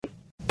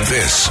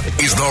This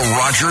is the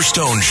Roger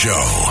Stone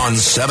Show on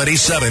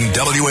 77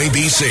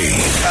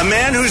 WABC. A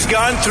man who's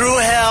gone through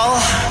hell,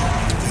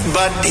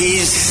 but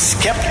he's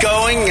kept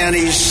going, and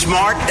he's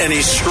smart, and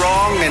he's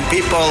strong, and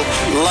people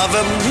love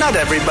him. Not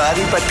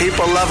everybody, but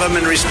people love him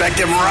and respect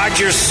him.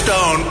 Roger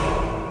Stone.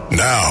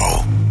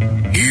 Now,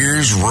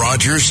 here's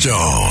Roger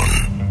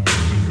Stone.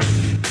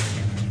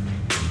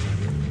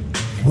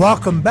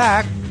 Welcome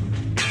back.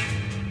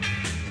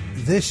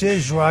 This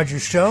is Roger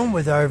Stone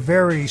with our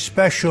very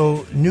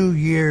special New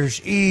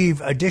Year's Eve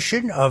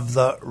edition of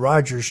the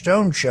Roger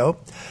Stone Show.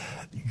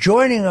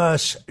 Joining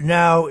us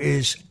now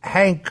is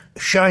Hank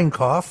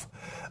Sheinkopf,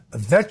 a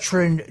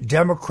veteran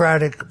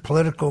Democratic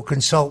political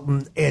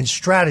consultant and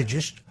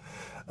strategist,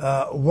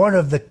 one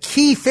of the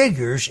key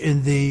figures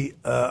in the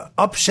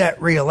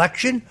upset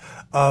re-election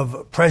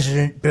of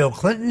President Bill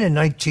Clinton in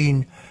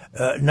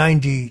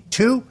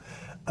 1992.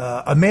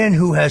 A man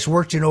who has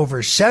worked in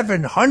over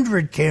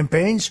 700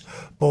 campaigns,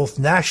 both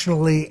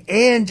nationally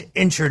and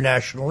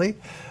internationally.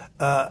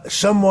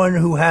 Someone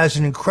who has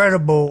an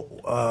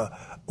incredible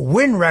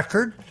win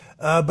record,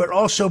 but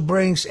also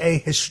brings a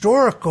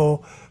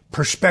historical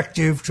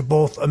perspective to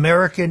both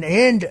American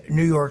and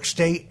New York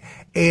State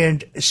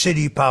and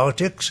city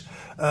politics.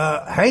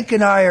 Hank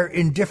and I are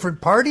in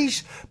different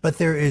parties, but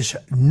there is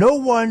no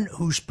one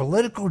whose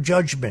political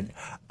judgment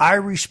I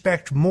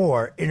respect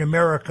more in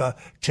America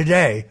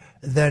today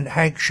than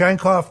Hank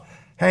Sheinkopf.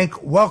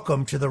 Hank,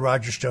 welcome to the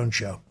Roger Stone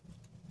Show.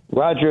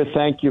 Roger,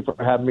 thank you for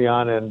having me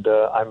on, and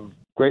I'm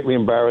greatly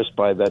embarrassed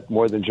by that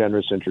more than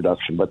generous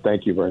introduction, but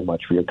thank you very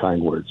much for your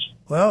kind words.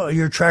 Well,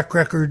 your track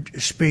record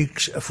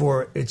speaks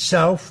for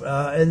itself,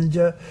 and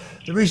the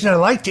reason I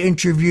like to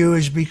interview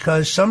is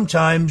because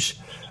sometimes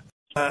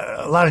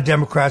a lot of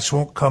Democrats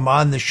won't come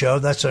on the show.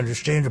 That's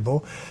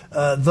understandable.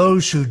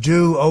 Those who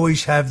do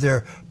always have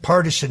their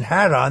partisan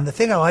hat on. The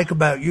thing I like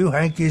about you,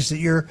 Hank, is that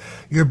you're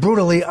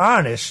brutally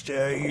honest.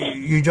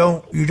 You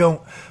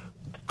don't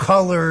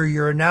color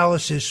your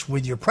analysis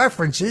with your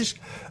preferences.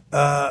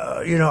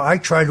 I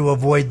try to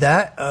avoid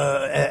that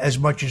as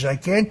much as I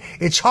can.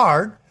 It's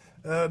hard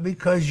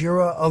because you're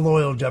a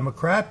loyal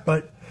Democrat,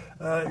 but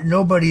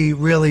nobody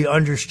really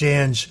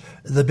understands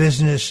the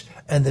business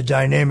and the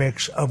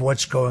dynamics of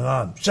what's going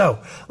on. So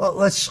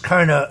let's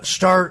kind of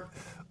start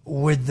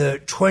with the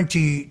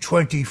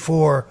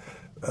 2024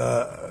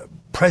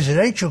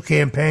 presidential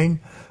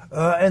campaign,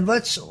 and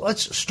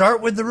let's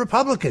start with the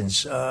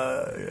Republicans.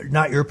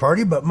 Not your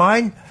party, but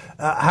mine.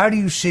 How do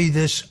you see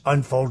this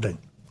unfolding?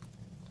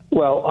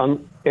 Well,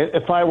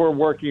 if I were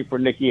working for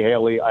Nikki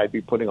Haley, I'd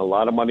be putting a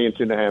lot of money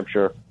into New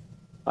Hampshire.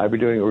 I'd be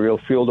doing a real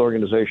field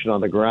organization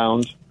on the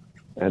ground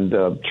and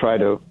try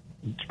to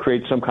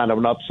create some kind of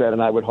an upset.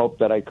 And I would hope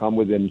that I come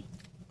within,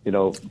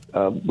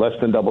 less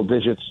than double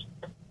digits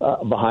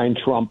behind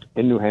Trump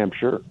in New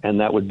Hampshire. And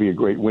that would be a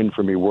great win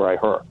for me were I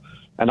her.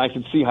 And I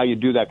can see how you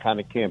do that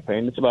kind of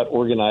campaign. It's about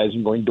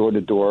organizing, going door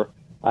to door.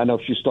 I know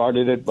she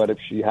started it, but if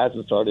she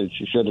hasn't started,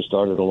 she should have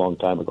started a long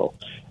time ago.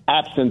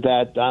 Absent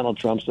that, Donald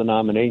Trump's the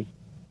nominee.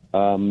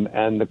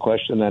 And the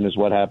question then is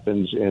what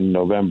happens in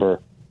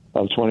November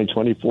of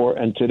 2024.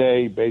 And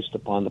today, based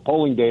upon the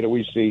polling data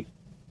we see,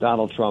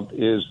 Donald Trump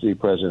is the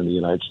president of the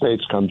United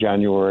States come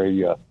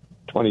January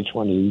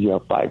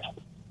 2025.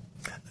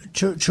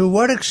 To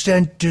what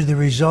extent do the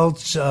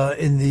results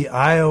in the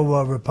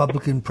Iowa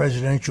Republican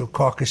presidential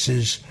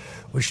caucuses,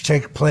 which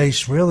take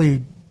place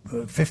really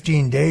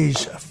 15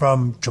 days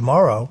from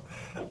tomorrow,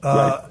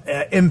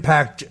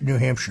 impact New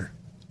Hampshire?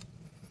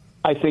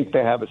 I think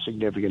they have a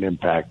significant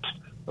impact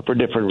for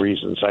different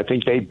reasons. I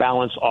think they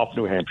balance off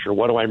New Hampshire.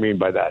 What do I mean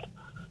by that?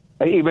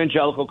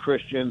 Evangelical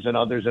Christians and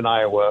others in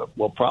Iowa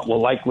will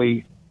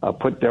likely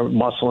put their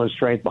muscle and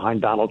strength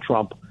behind Donald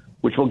Trump,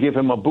 which will give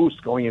him a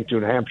boost going into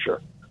New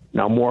Hampshire.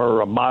 Now,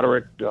 more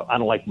moderate, I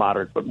don't like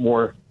moderate, but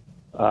more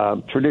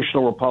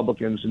traditional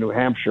Republicans in New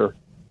Hampshire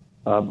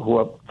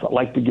who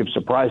like to give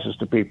surprises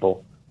to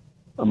people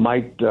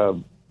might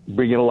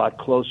bring it a lot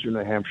closer to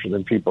New Hampshire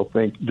than people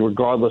think,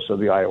 regardless of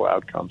the Iowa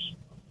outcomes,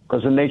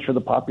 because the nature of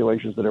the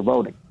populations that are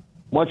voting.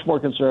 Much more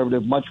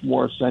conservative, much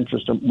more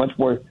centrist, much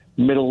more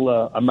middle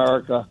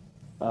America,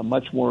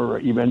 much more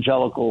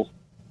evangelical,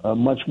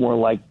 much more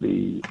like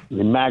the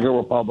MAGA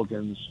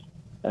Republicans.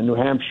 And New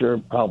Hampshire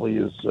probably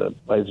is,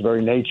 by its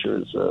very nature,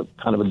 is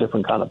kind of a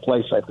different kind of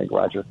place, I think,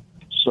 Roger.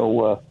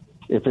 So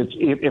if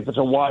it's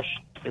a wash,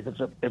 if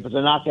it's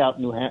a knockout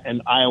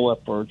in Iowa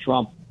for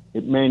Trump,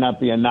 it may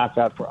not be a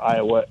knockout for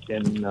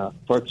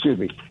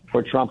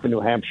for Trump in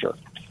New Hampshire.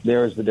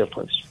 There is the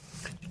difference.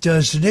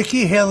 Does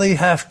Nikki Haley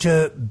have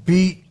to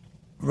beat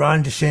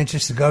Ron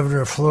DeSantis, the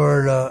governor of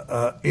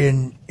Florida,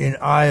 in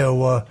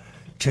Iowa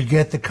to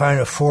get the kind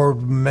of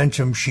forward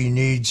momentum she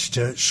needs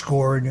to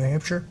score in New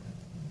Hampshire?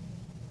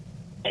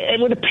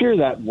 It would appear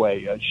that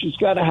way. She's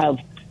got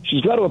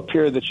to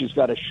appear that she's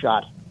got a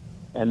shot.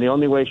 And the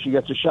only way she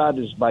gets a shot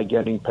is by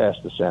getting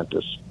past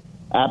DeSantis.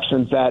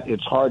 Absent that,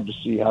 it's hard to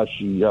see how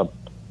she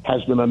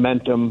has the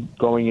momentum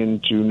going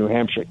into New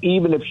Hampshire,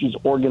 even if she's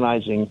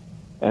organizing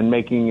and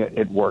making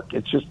it work.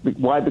 It's just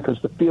why? Because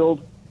the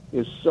field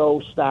is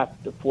so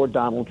stacked for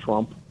Donald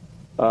Trump.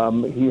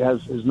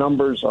 His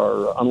numbers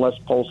are, unless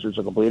pollsters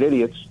are complete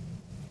idiots,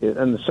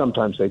 and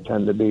sometimes they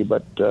tend to be,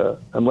 but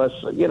unless,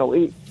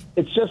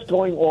 it's just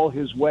going all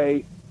his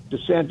way.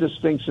 DeSantis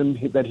thinks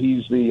that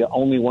he's the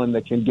only one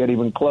that can get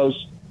even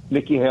close.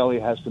 Nikki Haley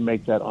has to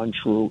make that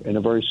untrue in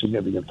a very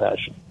significant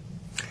fashion.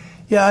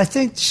 Yeah, I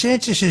think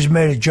DeSantis has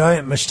made a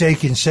giant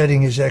mistake in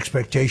setting his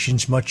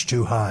expectations much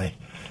too high.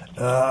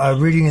 I'm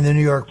reading in the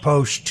New York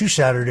Post 2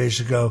 Saturdays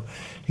ago,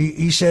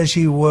 he says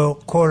he will,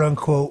 quote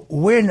unquote,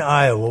 win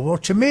Iowa. Well,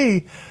 to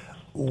me,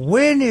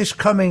 win is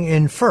coming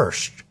in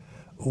first.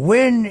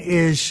 Win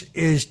is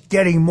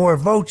getting more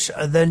votes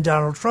than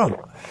Donald Trump.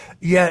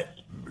 Yet,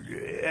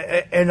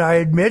 and I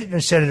admit, and I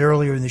said it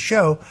earlier in the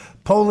show,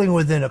 polling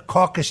within a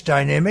caucus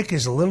dynamic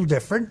is a little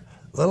different,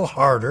 a little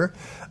harder,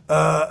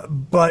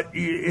 but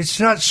it's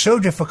not so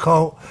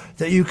difficult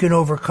that you can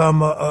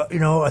overcome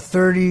a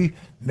 30,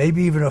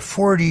 maybe even a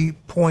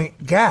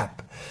 40-point gap.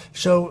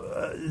 So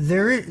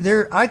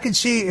I could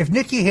see if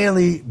Nikki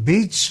Haley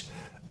beats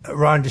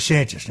Ron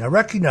DeSantis. Now,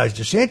 recognize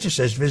DeSantis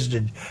has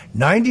visited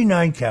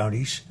 99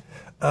 counties.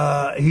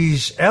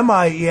 He's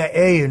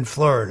MIA in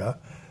Florida.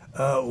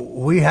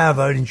 We have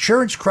an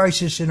insurance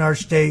crisis in our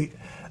state.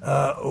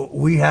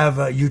 We have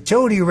a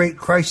utility rate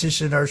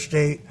crisis in our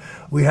state.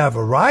 We have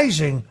a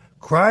rising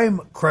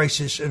crime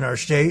crisis in our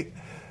state.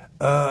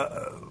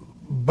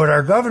 But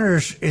our governor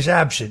is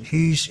absent.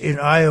 He's in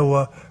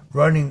Iowa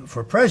running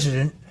for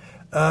president.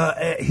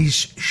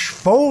 He's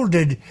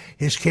folded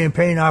his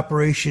campaign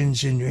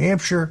operations in New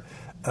Hampshire,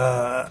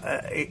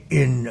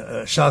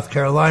 in South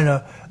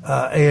Carolina,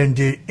 and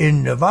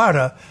in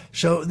Nevada.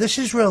 So this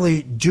is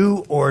really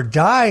do or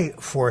die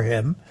for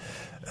him.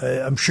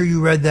 I'm sure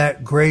you read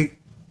that great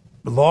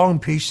long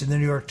piece in the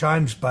New York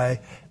Times by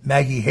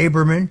Maggie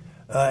Haberman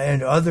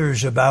and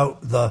others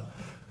about the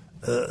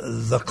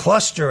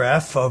cluster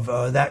F of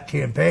that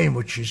campaign,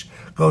 which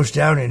goes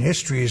down in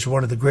history as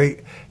one of the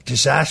great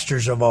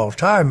disasters of all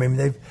time. I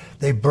mean,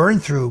 they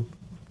burned through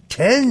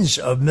tens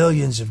of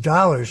millions of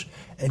dollars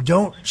and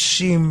don't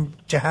seem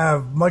to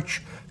have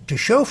much to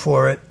show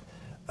for it.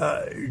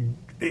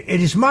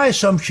 It is my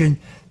assumption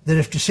that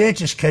if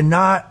DeSantis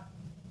cannot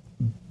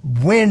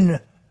win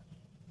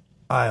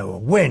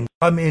Iowa,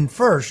 come in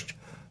first,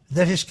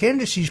 that his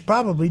candidacy is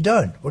probably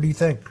done. What do you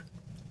think?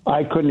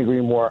 I couldn't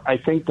agree more. I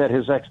think that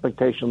his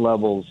expectation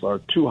levels are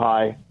too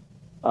high.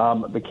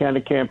 The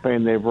candidate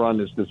campaign they've run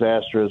is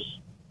disastrous.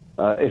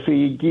 If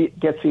he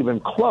gets even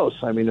close,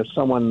 I mean, if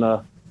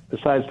someone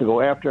decides to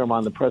go after him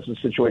on the present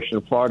situation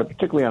in Florida,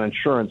 particularly on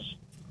insurance,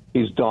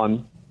 he's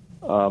done.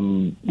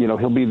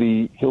 He'll be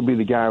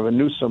the Gavin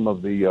Newsom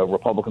of the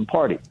Republican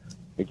Party.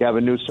 If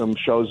Gavin Newsom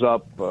shows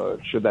up,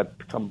 should that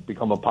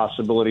become a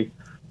possibility,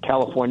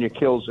 California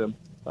kills him.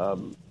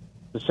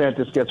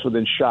 DeSantis gets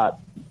within shot.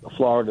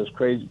 Florida's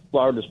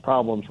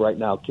problems right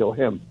now kill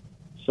him.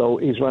 So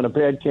he's run a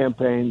bad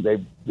campaign.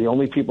 The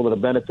only people that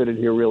have benefited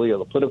here really are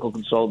the political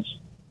consultants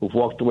who've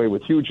walked away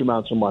with huge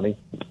amounts of money.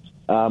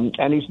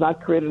 And he's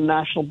not created a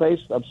national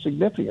base of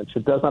significance.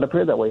 It does not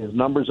appear that way. His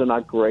numbers are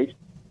not great.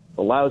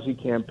 A lousy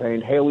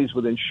campaign. Haley's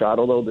within shot,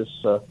 although this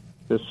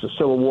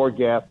Civil War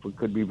gap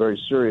could be very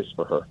serious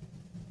for her.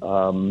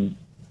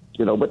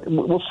 But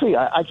we'll see.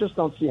 I just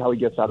don't see how he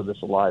gets out of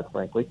this alive,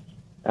 frankly.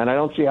 And I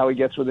don't see how he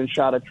gets within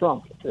shot of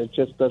Trump. It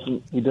just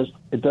doesn't.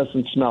 It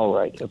doesn't smell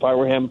right. If I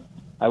were him,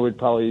 I would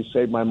probably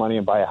save my money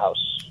and buy a house.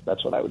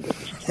 That's what I would do.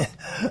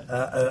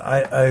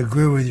 I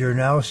agree with your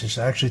analysis.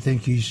 I actually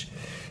think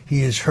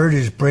he has hurt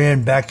his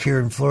brand back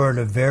here in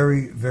Florida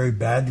very, very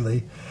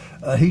badly.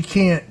 He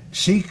can't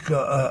seek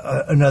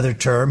another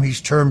term.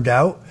 He's termed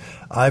out.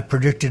 I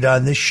predicted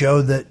on this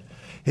show that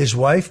his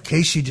wife,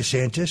 Casey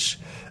DeSantis,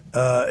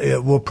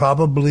 will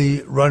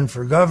probably run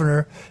for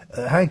governor.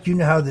 Hank, you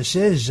know how this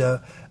is.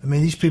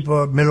 These people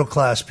are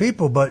middle-class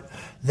people, but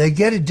they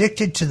get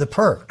addicted to the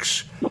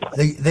perks.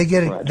 They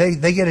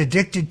get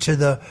addicted to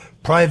the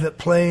private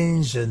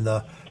planes and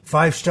the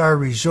five-star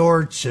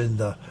resorts and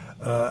the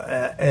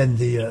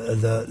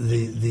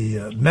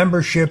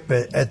membership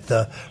at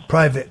the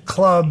private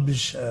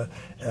clubs,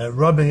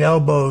 rubbing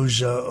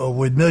elbows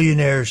with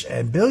millionaires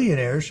and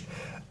billionaires.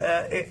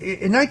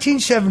 In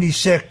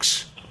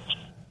 1976,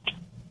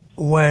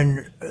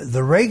 when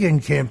the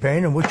Reagan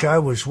campaign, in which I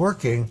was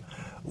working,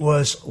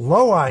 was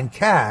low on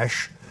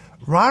cash,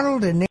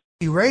 Ronald and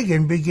Nancy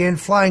Reagan began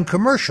flying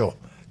commercial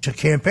to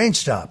campaign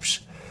stops.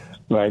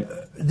 Right.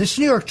 This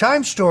New York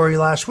Times story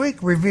last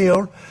week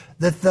revealed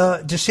that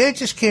the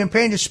DeSantis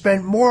campaign has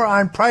spent more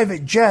on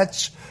private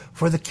jets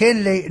for the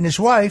candidate and his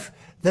wife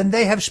than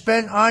they have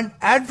spent on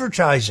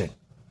advertising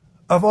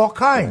of all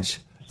kinds.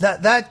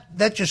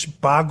 That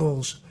just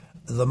boggles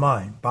the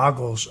mind.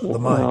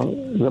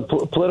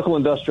 The political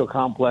industrial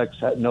complex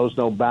knows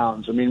no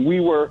bounds. I mean, we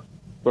were,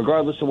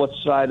 regardless of what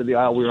side of the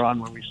aisle we were on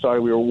when we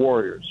started, we were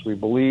warriors. We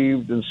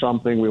believed in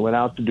something. We went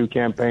out to do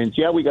campaigns.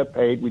 Yeah, we got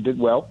paid. We did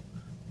well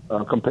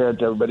compared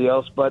to everybody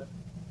else, but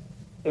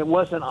it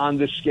wasn't on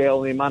this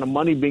scale. The amount of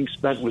money being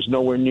spent was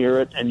nowhere near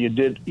it, and you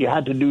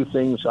had to do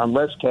things on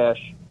less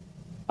cash.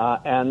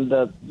 And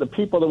the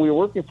people that we were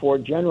working for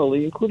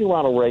generally, including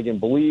Ronald Reagan,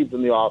 believed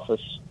in the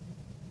office,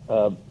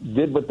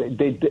 did what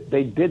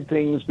they did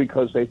things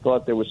because they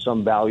thought there was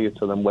some value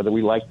to them, whether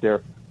we liked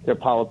their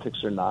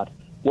politics or not.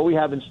 What we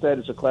have instead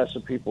is a class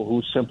of people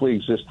who simply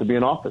exist to be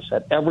in office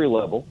at every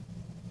level.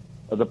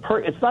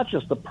 It's not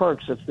just the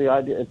perks; it's the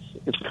idea.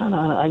 It's kind of,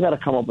 I got to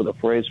come up with a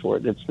phrase for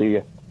it.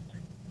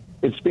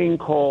 It's being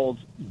called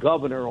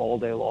governor all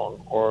day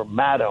long, or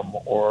madam,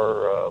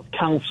 or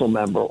council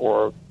member,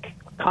 or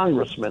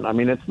congressman. I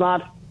mean, it's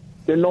not.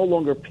 They're no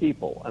longer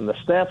people, and the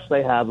staffs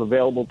they have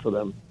available to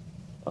them,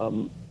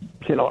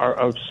 are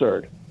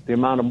absurd. The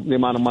amount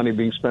of money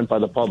being spent by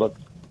the public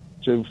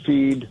to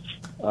feed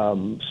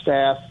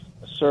staff,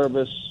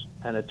 service,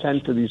 and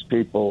attend to these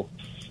people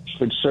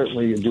could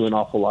certainly do an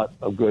awful lot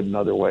of good in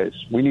other ways.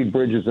 We need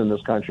bridges in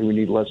this country. We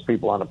need less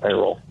people on a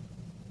payroll.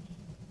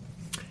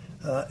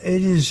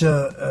 It's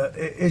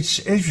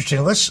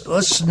interesting.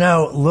 Let's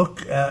now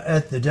look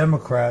at the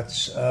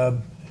Democrats.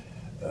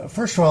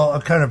 First of all,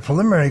 a kind of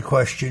preliminary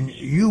question.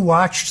 You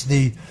watched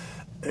the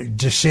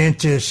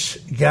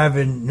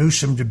DeSantis-Gavin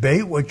Newsom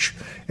debate, which,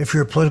 if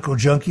you're a political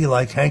junkie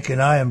like Hank and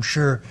I, I'm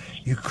sure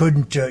you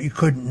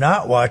couldn't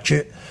not watch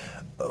it.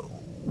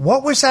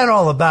 What was that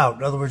all about?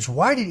 In other words,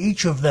 why did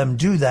each of them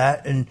do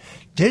that, and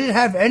did it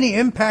have any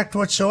impact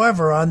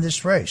whatsoever on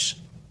this race?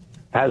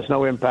 Has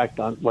no impact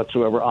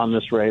whatsoever on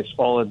this race.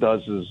 All it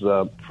does is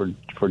for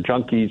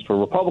junkies, for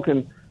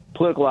Republican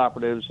political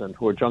operatives, and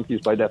who are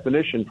junkies by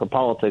definition for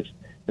politics,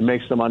 it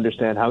makes them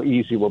understand how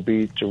easy it will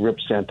be to rip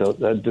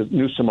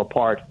Newsom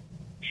apart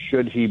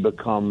should he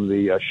become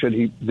there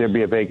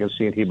be a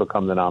vacancy and he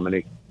become the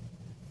nominee.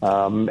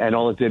 And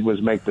all it did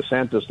was make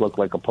DeSantis look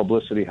like a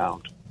publicity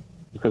hound,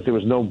 because there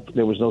was no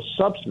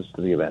substance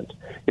to the event.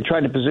 It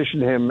tried to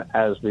position him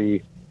as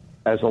a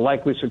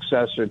likely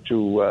successor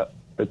to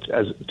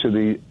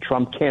the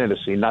Trump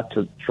candidacy, not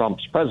to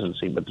Trump's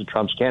presidency, but to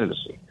Trump's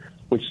candidacy,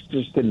 which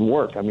just didn't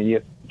work. I mean,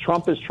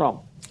 Trump is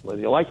Trump, whether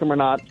you like him or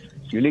not.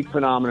 Unique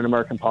phenomenon in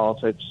American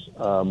politics,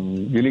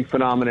 unique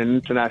phenomenon in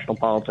international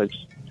politics,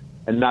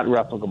 and not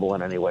replicable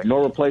in any way,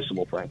 nor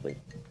replaceable, frankly.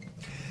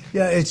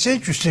 Yeah, it's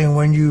interesting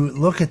when you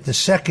look at the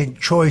second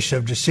choice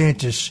of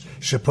DeSantis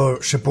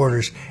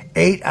supporters,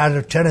 8 out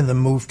of 10 of them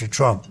moved to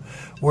Trump.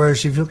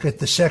 Whereas if you look at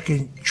the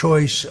second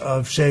choice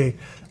of, say,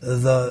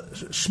 the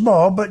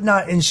small but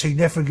not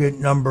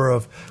insignificant number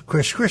of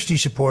Chris Christie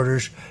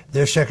supporters,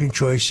 their second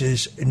choice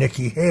is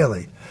Nikki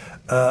Haley.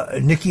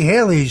 Nikki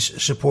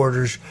Haley's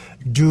supporters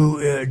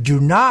do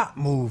not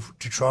move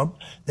to Trump.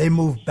 They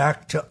move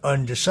back to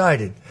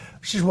undecided.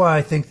 This is why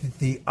I think that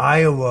the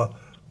Iowa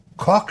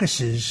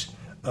caucuses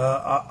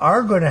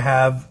are going to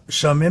have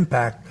some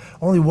impact.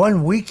 Only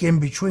 1 week in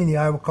between the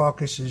Iowa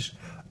caucuses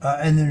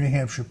and the New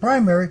Hampshire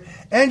primary.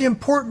 And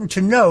important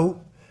to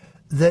note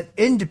that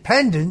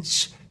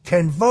independents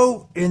can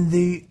vote in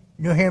the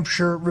New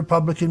Hampshire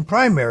Republican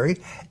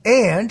primary,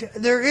 and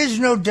there is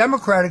no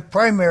Democratic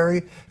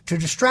primary to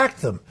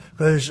distract them,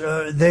 because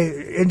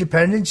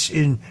independents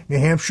in New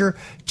Hampshire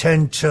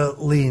tend to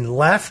lean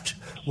left,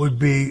 would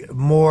be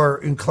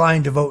more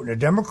inclined to vote in a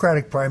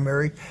Democratic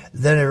primary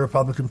than a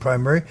Republican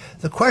primary.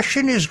 The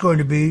question is going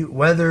to be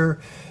whether,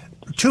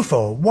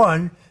 twofold.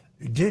 One,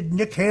 did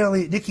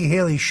Nikki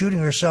Haley shooting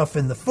herself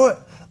in the foot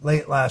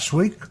late last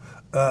week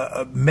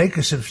make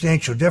a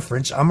substantial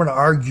difference? I'm going to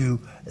argue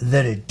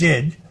that it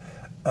did.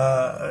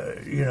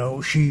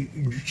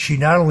 She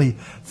not only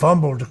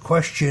fumbled a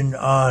question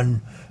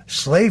on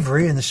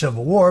slavery in the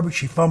Civil War, but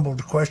she fumbled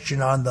a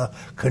question on the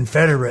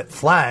Confederate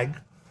flag.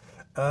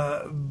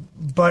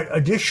 But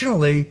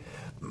additionally,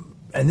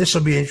 and this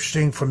will be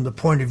interesting from the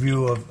point of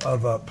view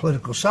of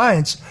political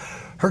science,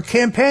 her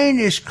campaign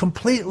is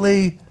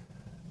completely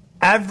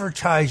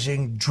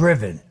advertising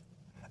driven.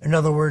 In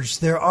other words,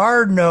 there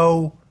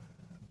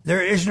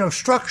is no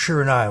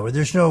structure in Iowa.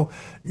 There's no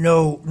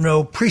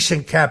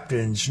precinct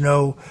captains,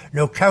 no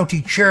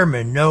county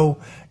chairman, no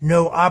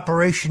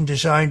operation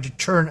designed to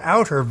turn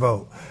out her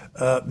vote.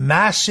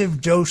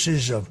 Massive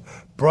doses of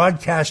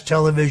broadcast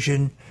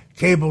television,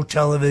 cable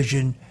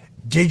television,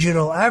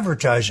 digital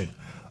advertising.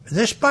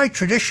 This, by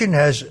tradition,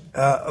 has,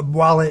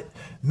 while it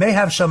may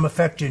have some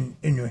effect in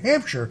New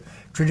Hampshire,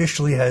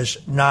 traditionally has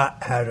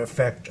not had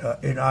effect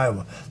in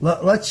Iowa.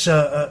 Let's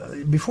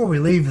before we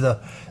leave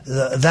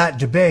that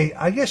debate,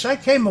 I guess I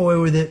came away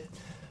with it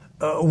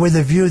with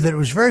a view that it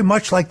was very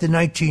much like the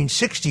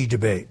 1960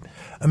 debate.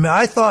 I mean,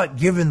 I thought,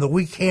 given the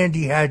weak hand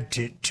he had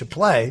to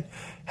play,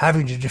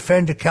 having to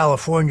defend a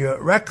California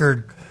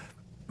record,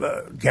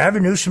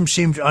 Gavin Newsom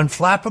seemed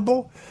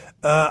unflappable.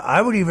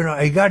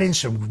 He got in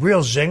some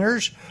real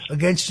zingers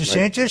against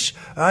DeSantis.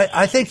 Right.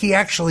 I think he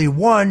actually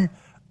won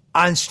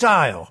on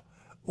style,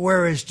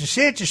 whereas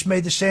DeSantis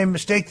made the same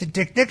mistake that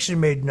Dick Nixon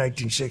made in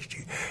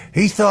 1960.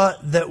 He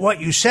thought that what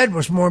you said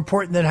was more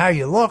important than how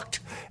you looked,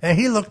 and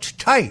he looked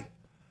tight,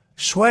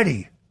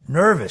 sweaty,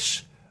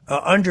 nervous,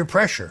 under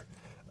pressure.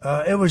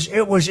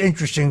 It was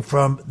interesting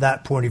from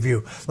that point of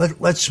view.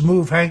 Let's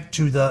move, Hank,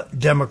 to the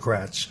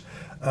Democrats.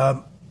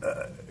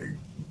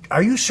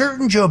 Are you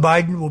certain Joe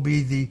Biden will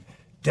be the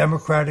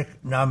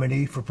Democratic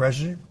nominee for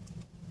president?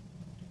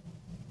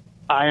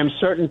 I am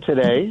certain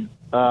today.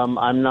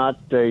 I'm not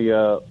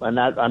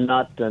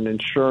an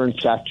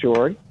insurance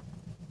actuary.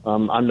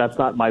 That's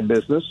not my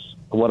business.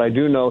 What I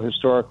do know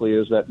historically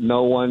is that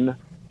no one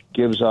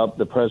gives up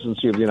the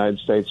presidency of the United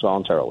States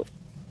voluntarily.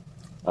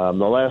 The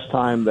last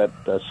time that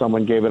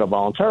someone gave it up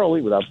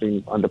voluntarily without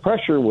being under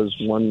pressure was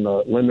when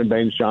Lyndon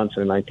Baines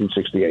Johnson in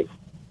 1968.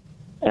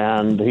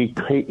 And he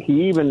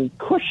even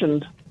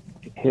cushioned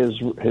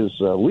his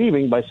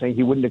leaving by saying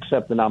he wouldn't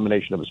accept the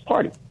nomination of his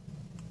party.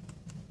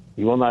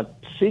 He will not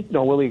seek,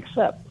 nor will he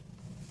accept.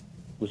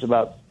 It was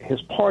about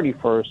his party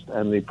first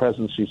and the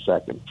presidency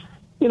second.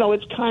 You know,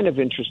 it's kind of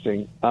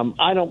interesting.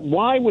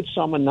 Why would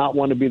someone not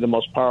want to be the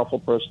most powerful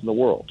person in the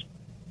world?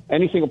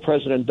 Anything a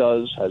president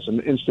does has an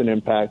instant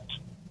impact.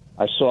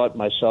 I saw it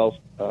myself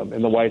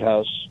in the White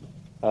House.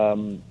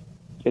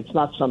 It's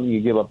not something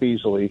you give up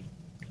easily,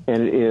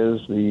 and it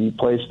is the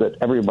place that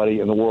everybody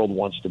in the world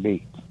wants to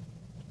be.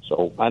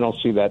 So I don't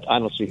see that. I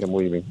don't see him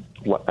leaving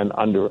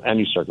under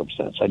any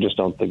circumstance. I just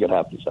don't think it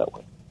happens that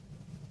way.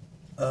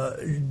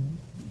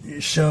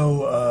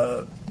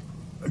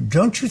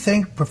 Don't you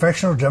think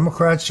professional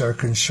Democrats are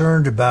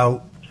concerned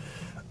about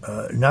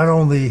not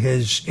only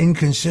his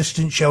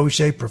inconsistent, shall we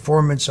say,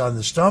 performance on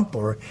the stump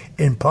or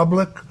in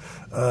public,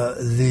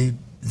 the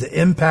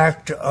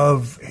impact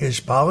of his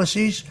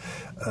policies,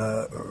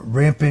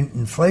 rampant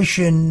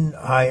inflation,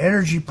 high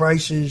energy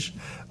prices,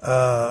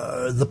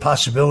 the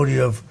possibility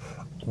of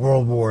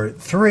World War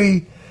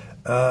III,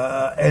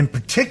 and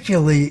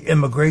particularly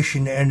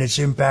immigration and its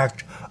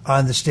impact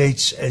on the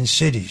states and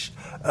cities?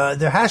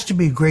 There has to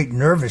be great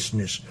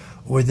nervousness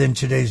within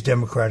today's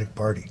Democratic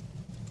Party.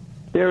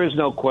 There is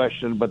no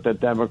question but that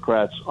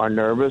Democrats are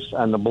nervous,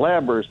 and the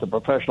blabbers, the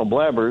professional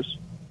blabbers,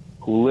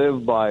 who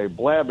live by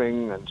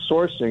blabbing and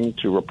sourcing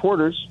to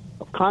reporters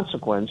of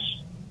consequence,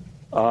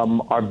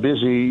 are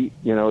busy.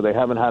 You know, they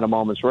haven't had a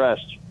moment's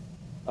rest.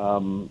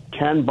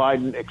 Can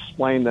Biden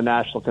explain the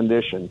national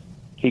condition?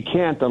 He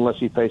can't unless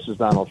he faces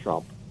Donald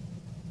Trump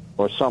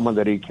or someone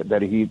that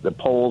the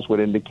polls would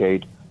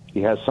indicate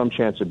he has some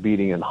chance of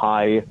beating in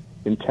high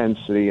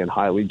intensity and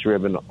highly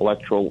driven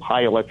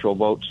high electoral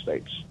vote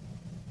states.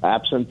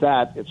 Absent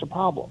that, it's a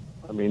problem.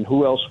 I mean,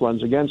 who else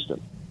runs against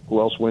him? Who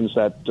else wins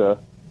that?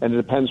 And it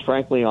depends,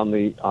 frankly, on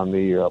the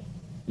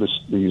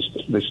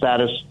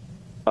status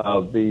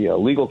of the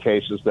legal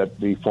cases that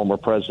the former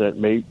president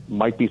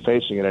might be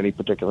facing at any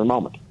particular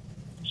moment.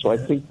 So I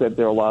think that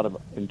there are a lot of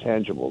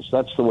intangibles.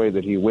 That's the way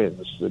that he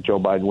wins, that Joe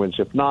Biden wins.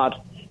 If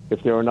not,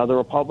 if there were another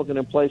Republican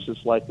in place,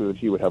 it's likely that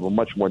he would have a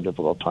much more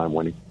difficult time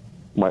winning,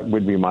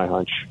 would be my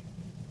hunch.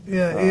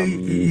 Yeah,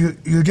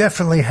 you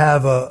definitely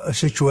have a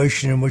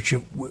situation in which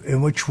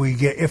we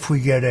get, if we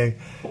get a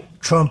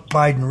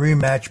Trump-Biden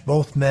rematch,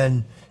 both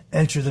men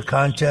enter the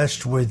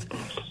contest with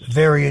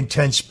very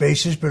intense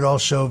bases, but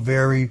also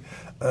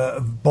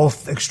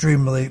both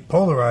extremely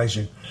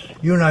polarizing.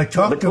 You and I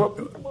talked.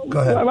 Go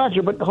ahead,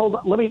 Roger. But hold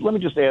on. Let me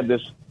just add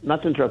this.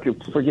 Not to interrupt you.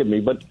 Forgive me,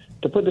 but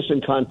to put this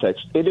in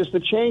context, it is the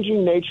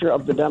changing nature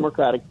of the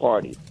Democratic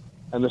Party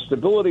and the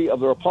stability of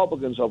the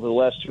Republicans over the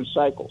last two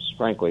cycles,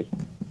 frankly,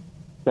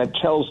 that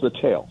tells the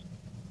tale.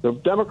 The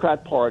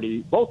Democrat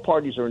Party, both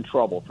parties are in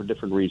trouble for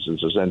different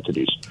reasons as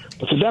entities,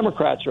 but the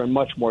Democrats are in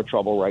much more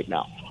trouble right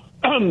now.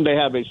 They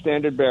have a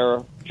standard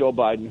bearer, Joe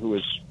Biden, who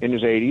is in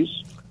his 80s,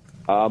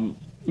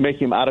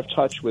 making him out of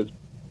touch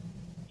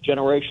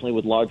generationally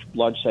with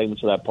large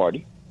segments of that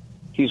party.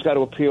 He's got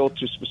to appeal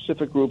to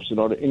specific groups in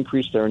order to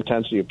increase their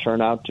intensity of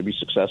turnout to be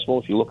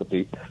successful. If you look at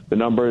the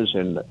numbers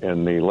in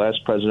the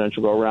last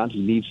presidential go-around,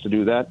 he needs to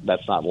do that.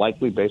 That's not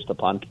likely based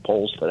upon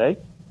polls today.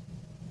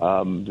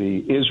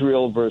 The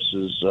Israel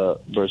versus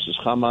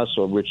Hamas,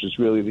 or which is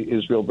really the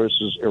Israel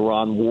versus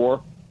Iran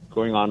war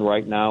going on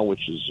right now,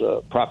 which is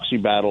a proxy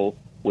battle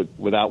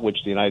without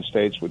which the United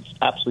States would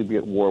absolutely be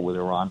at war with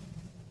Iran.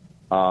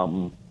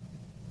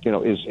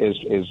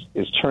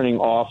 Is turning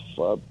off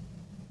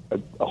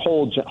a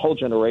whole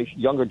generation,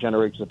 younger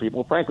generation of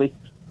people, frankly,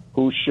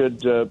 who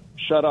should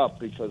shut up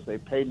because they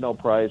paid no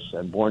price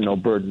and borne no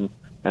burden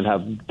and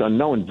have done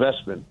no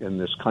investment in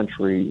this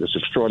country, this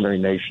extraordinary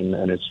nation,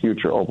 and its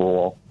future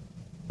overall.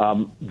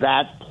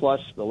 That plus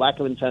the lack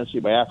of intensity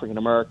by African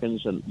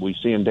Americans, and we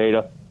see in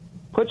data,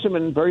 puts him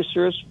in very,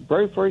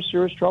 very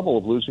serious trouble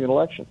of losing an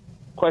election.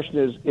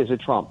 Question is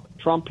it Trump?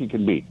 Trump he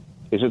can beat.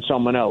 Is it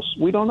someone else?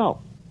 We don't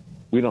know.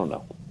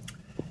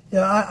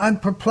 Yeah, I'm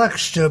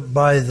perplexed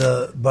by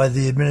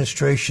the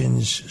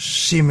administration's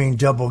seeming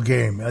double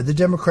game. The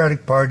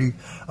Democratic Party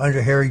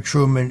under Harry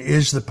Truman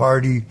is the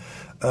party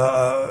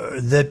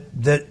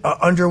that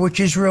under which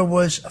Israel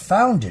was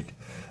founded.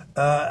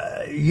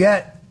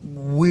 Yet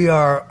we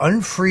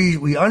unfroze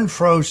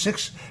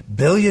 $6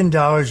 billion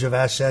of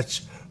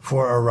assets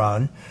for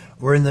Iran.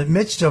 We're in the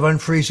midst of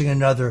unfreezing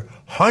another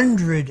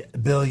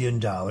 $100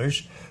 billion.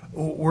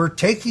 We're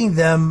taking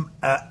them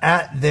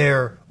at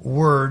their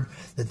word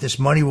that this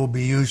money will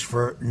be used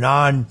for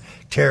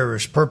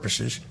non-terrorist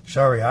purposes.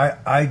 Sorry,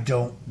 I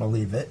don't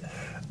believe it.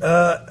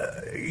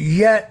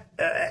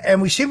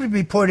 And we seem to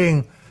be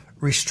putting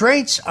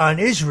restraints on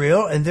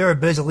Israel and their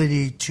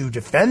ability to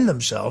defend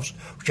themselves,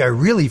 which I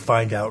really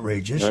find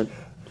outrageous.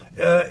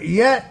 Right.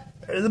 Yet,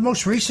 the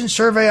most recent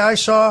survey I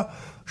saw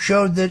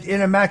showed that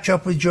in a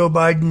matchup with Joe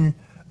Biden,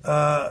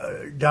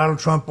 Donald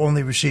Trump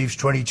only receives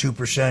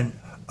 22%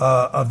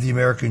 of the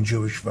American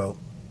Jewish vote.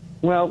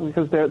 Well,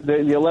 because the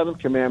 11th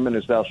commandment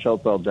is "Thou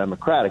shalt be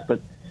democratic,"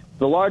 but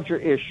the larger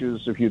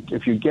issues, if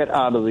you get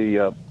out of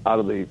the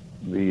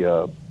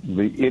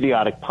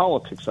idiotic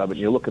politics of it,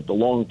 and you look at the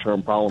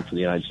long-term problem for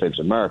the United States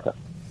of America,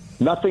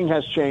 nothing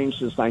has changed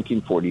since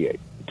 1948.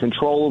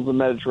 Control of the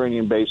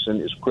Mediterranean basin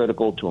is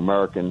critical to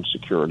American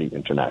security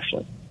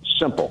internationally.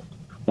 Simple.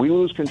 We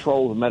lose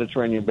control of the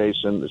Mediterranean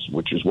basin,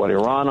 which is what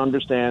Iran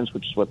understands,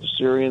 which is what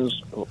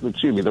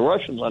the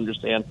Russians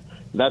understand.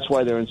 That's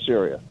why they're in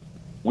Syria.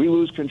 We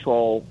lose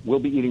control, we'll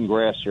be eating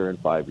grass here in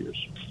 5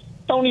 years.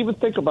 Don't even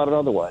think about it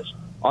otherwise.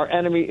 Our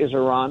enemy is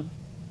Iran,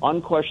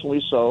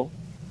 unquestionably so.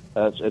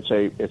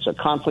 It's a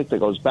conflict that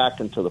goes back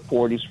into the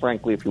 40s,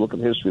 frankly, if you look at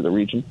the history of the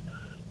region.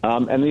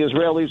 And the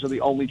Israelis are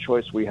the only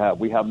choice we have.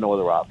 We have no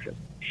other option.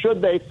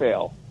 Should they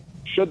fail,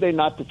 should they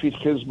not defeat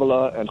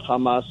Hezbollah and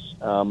Hamas,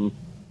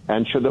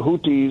 and should the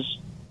Houthis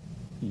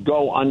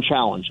go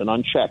unchallenged and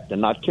unchecked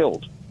and not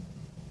killed,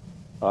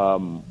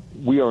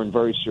 we are in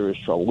very serious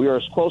trouble. We are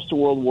as close to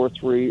World War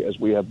III as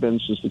we have been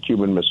since the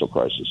Cuban Missile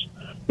Crisis.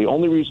 The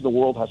only reason the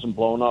world hasn't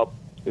blown up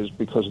is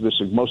because of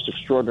this most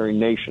extraordinary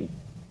nation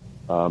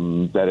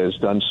that has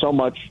done so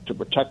much to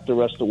protect the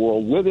rest of the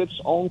world with its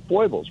own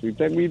foibles. We've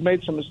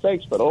made some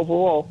mistakes, but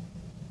overall,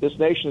 this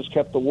nation has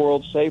kept the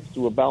world safe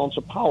through a balance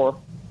of power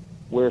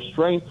where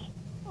strength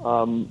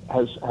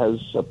has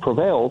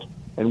prevailed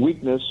and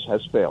weakness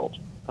has failed.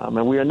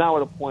 And we are now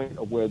at a point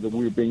of where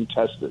we're being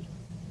tested.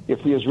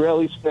 If the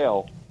Israelis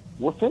fail,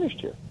 we're finished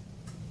here.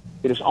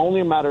 It is only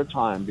a matter of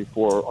time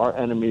before our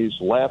enemies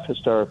laugh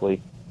hysterically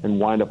and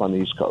wind up on the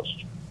East Coast.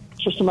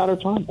 It's just a matter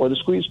of time, or the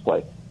squeeze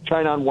play.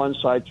 China on one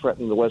side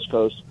threatening the West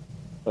Coast,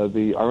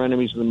 our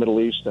enemies in the Middle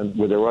East and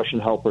with their Russian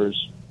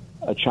helpers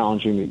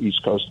challenging the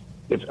East Coast.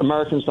 If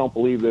Americans don't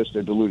believe this,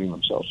 they're deluding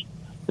themselves.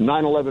 And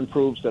 9/11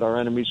 proves that our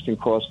enemies can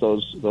cross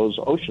those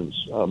oceans.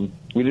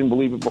 We didn't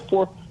believe it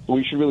before, but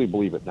we should really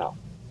believe it now.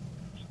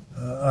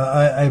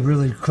 I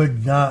really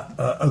could not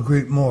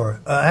agree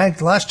more.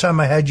 Hank, last time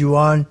I had you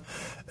on,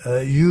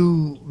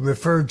 you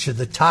referred to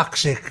the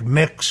toxic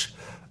mix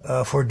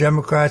for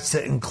Democrats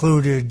that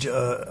included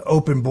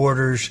open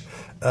borders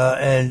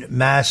and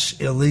mass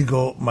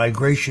illegal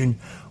migration.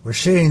 We're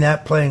seeing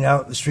that playing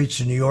out in the streets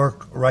of New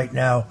York right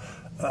now.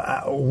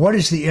 What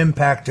is the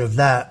impact of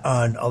that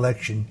on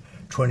election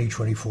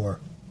 2024?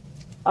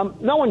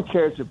 No one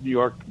cares if New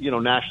York,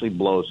 nationally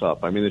blows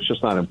up. I mean, it's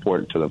just not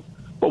important to them.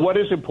 But what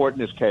is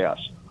important is chaos.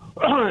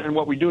 And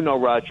what we do know,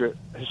 Roger,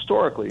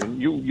 historically,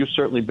 and you've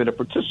certainly been a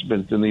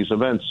participant in these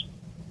events,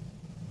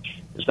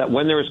 is that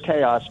when there is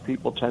chaos,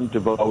 people tend to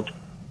vote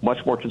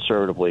much more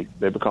conservatively.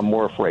 They become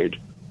more afraid.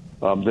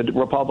 The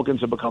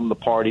Republicans have become the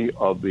party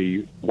of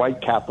the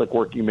white Catholic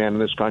working man in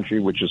this country,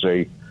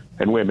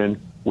 and women,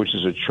 which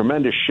is a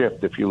tremendous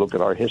shift if you look at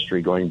our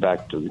history going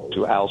back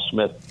to Al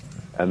Smith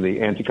and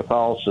the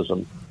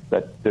anti-Catholicism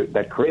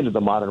that created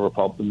the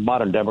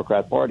modern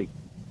Democrat Party.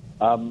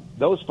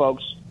 Those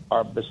folks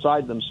are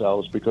beside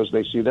themselves because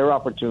they see their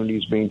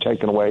opportunities being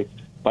taken away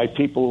by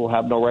people who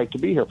have no right to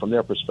be here from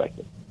their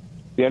perspective.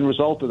 The end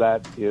result of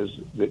that is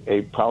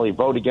a probably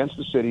vote against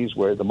the cities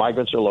where the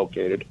migrants are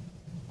located,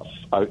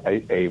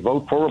 a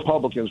vote for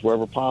Republicans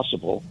wherever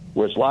possible,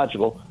 where it's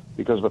logical,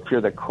 because of a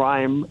fear that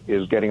crime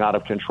is getting out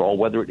of control,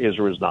 whether it is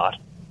or is not,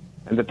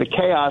 and that the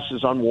chaos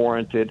is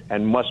unwarranted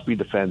and must be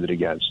defended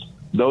against.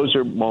 Those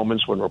are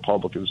moments when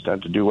Republicans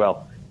tend to do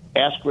well.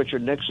 Ask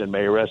Richard Nixon,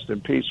 may he rest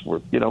in peace, where,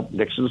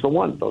 Nixon's the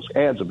one. Those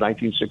ads of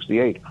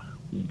 1968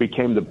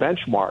 became the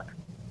benchmark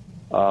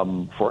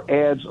for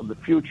ads of the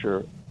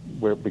future,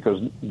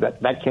 because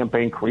that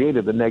campaign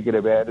created the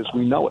negative ad as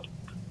we know it.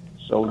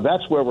 So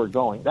that's where we're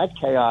going. That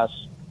chaos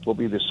will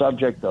be the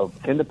subject of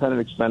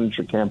independent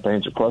expenditure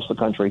campaigns across the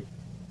country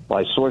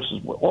by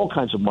sources with all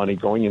kinds of money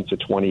going into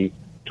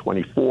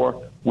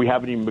 2024. We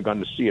haven't even begun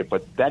to see it,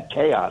 but that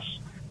chaos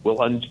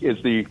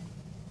is the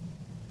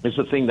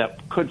thing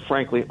that could,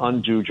 frankly,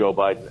 undo Joe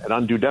Biden and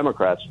undo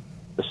Democrats.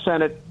 The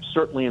Senate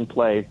certainly in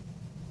play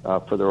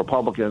for the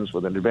Republicans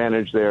with an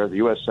advantage there. The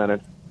U.S.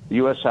 Senate, the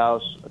U.S.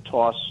 House, a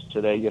toss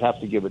today. You'd have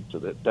to give it to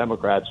the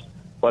Democrats.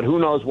 But who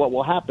knows what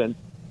will happen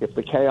if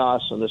the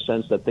chaos, in the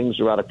sense that things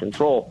are out of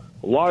control,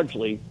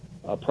 largely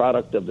a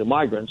product of the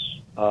migrants,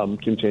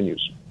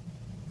 continues.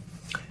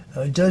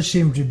 It does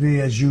seem to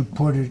be, as you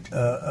put it,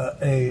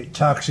 a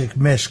toxic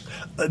mix.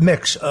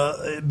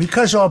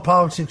 Because all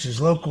politics is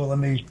local, let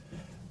me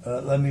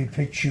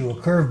pitch you a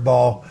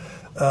curveball.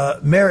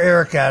 Mayor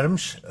Eric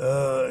Adams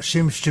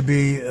seems to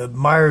be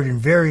mired in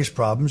various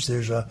problems.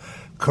 There's a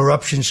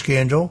corruption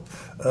scandal.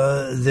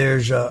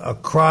 There's a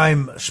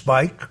crime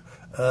spike.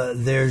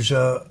 There's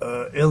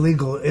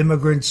illegal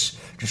immigrants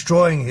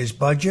destroying his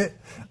budget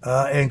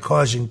and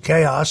causing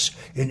chaos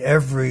in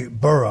every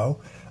borough.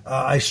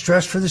 I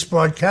stress for this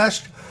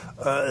broadcast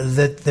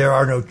that there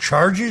are no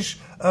charges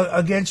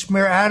against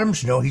Mayor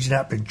Adams. No, he's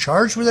not been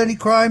charged with any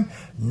crime,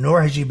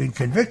 nor has he been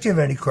convicted of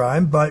any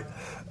crime, but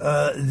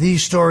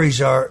these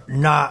stories are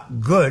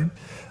not good.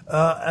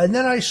 And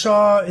then I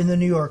saw in the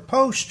New York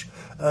Post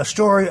a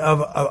story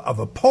of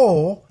a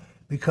poll,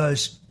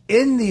 because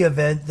in the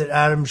event that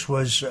Adams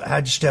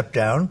had to step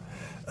down,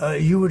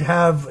 you would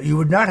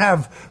not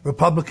have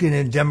Republican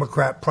and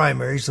Democrat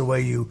primaries the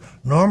way you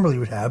normally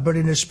would have, but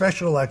in a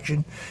special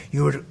election,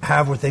 you would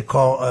have what they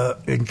call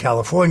in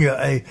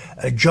California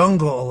a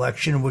jungle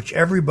election, in which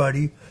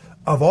everybody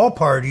of all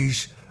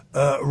parties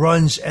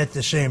runs at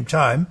the same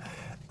time.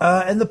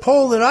 And the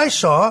poll that I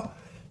saw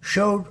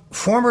showed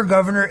former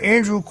Governor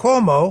Andrew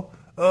Cuomo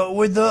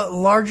with the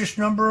largest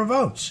number of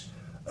votes.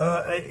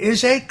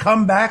 Is a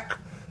comeback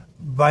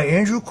by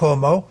Andrew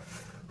Cuomo,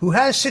 who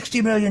has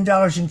 $60 million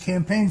in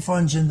campaign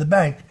funds in the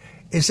bank,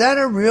 is that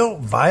a real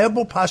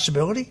viable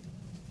possibility?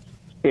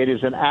 It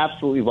is an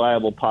absolutely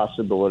viable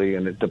possibility,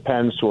 and it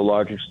depends to a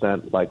large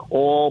extent, like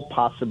all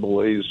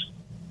possibilities,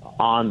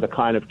 on the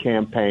kind of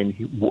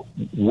campaign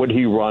would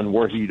he run,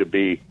 were he to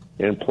be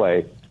in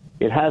play.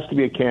 It has to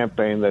be a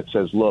campaign that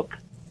says, look,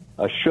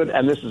 should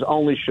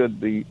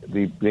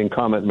the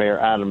incumbent Mayor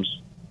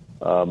Adams,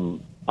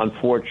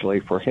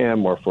 unfortunately for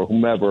him or for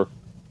whomever,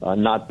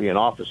 not be in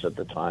office at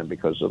the time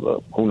because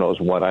of who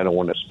knows what. I don't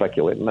want to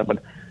speculate on that.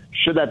 But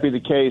should that be the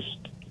case,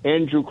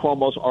 Andrew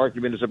Cuomo's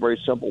argument is a very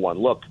simple one.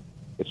 Look,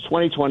 it's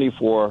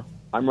 2024.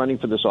 I'm running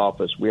for this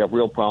office. We have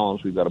real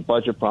problems. We've got a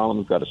budget problem.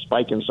 We've got a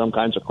spike in some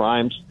kinds of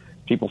crimes.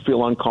 People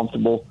feel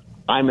uncomfortable.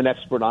 I'm an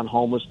expert on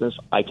homelessness.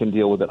 I can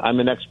deal with it. I'm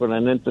an expert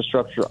on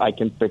infrastructure. I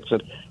can fix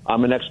it.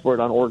 I'm an expert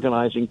on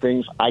organizing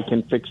things. I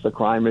can fix the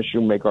crime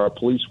issue, make our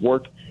police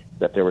work,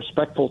 that they're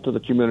respectful to the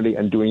community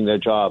and doing their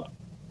job.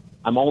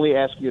 I'm only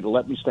asking you to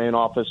let me stay in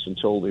office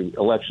until the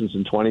elections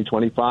in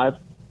 2025.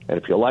 And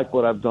if you like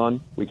what I've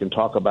done, we can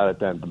talk about it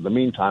then. But in the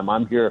meantime,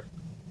 I'm here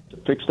to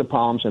fix the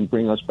problems and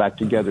bring us back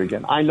together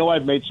again. I know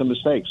I've made some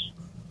mistakes,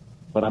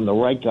 but I'm the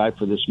right guy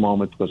for this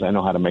moment because I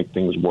know how to make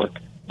things work.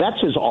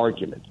 That's his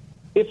argument.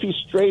 If he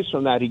strays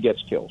from that, he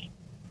gets killed.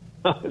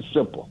 It's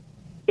simple.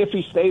 If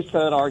he stays to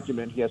that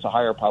argument, he has a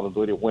higher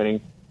probability of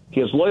winning. He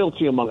has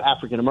loyalty among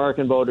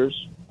African-American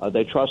voters.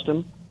 They trust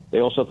him. They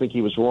also think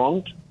he was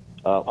wronged.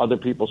 Other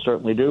people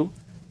certainly do.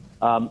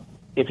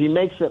 If he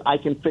makes it, I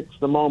can fix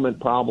the moment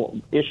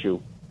problem issue,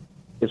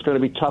 it's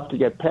going to be tough to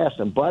get past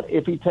him. But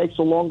if he takes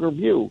a longer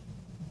view,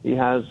 he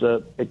has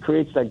it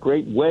creates that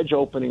great wedge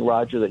opening,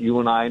 Roger, that you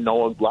and I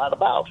know a lot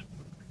about,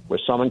 where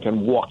someone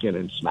can walk in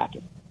and smack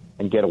him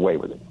and get away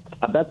with it.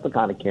 That's the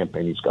kind of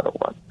campaign he's got to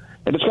run.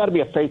 And it's got to be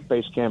a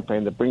faith-based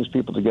campaign that brings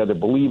people together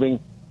believing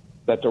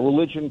that the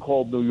religion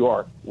called New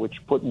York, which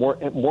put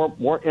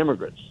more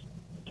immigrants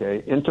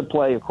into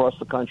play across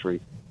the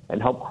country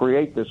and help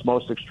create this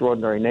most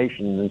extraordinary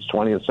nation in this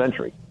 20th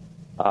century.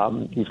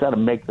 He's got to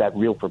make that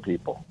real for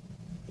people.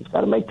 He's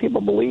got to make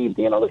people believe.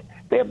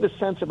 They have this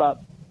sense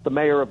about the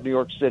mayor of New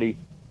York City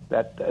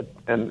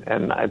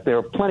and there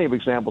are plenty of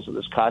examples of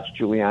this, Koch,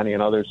 Giuliani,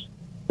 and others,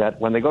 that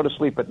when they go to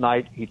sleep at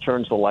night, he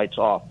turns the lights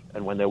off,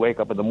 and when they wake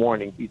up in the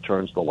morning, he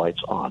turns the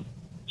lights on.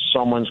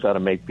 Someone's got to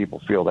make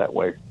people feel that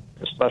way,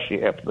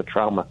 especially after the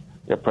trauma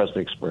they're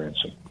presently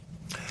experiencing.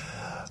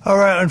 All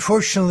right.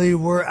 Unfortunately,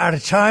 we're out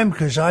of time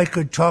because I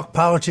could talk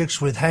politics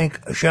with Hank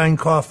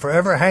Sheinkopf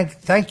forever. Hank,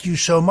 thank you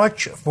so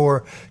much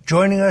for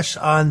joining us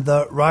on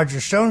the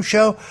Roger Stone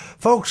Show.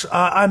 Folks,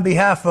 on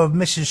behalf of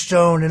Mrs.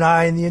 Stone and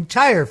I and the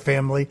entire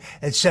family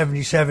at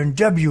 77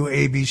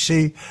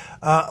 WABC,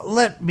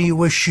 let me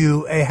wish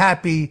you a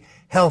happy,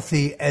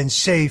 healthy, and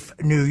safe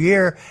new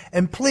year.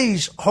 And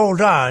please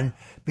hold on,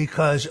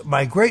 because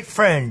my great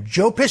friend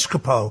Joe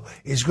Piscopo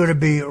is going to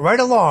be right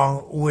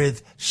along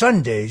with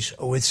Sundays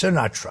with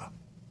Sinatra.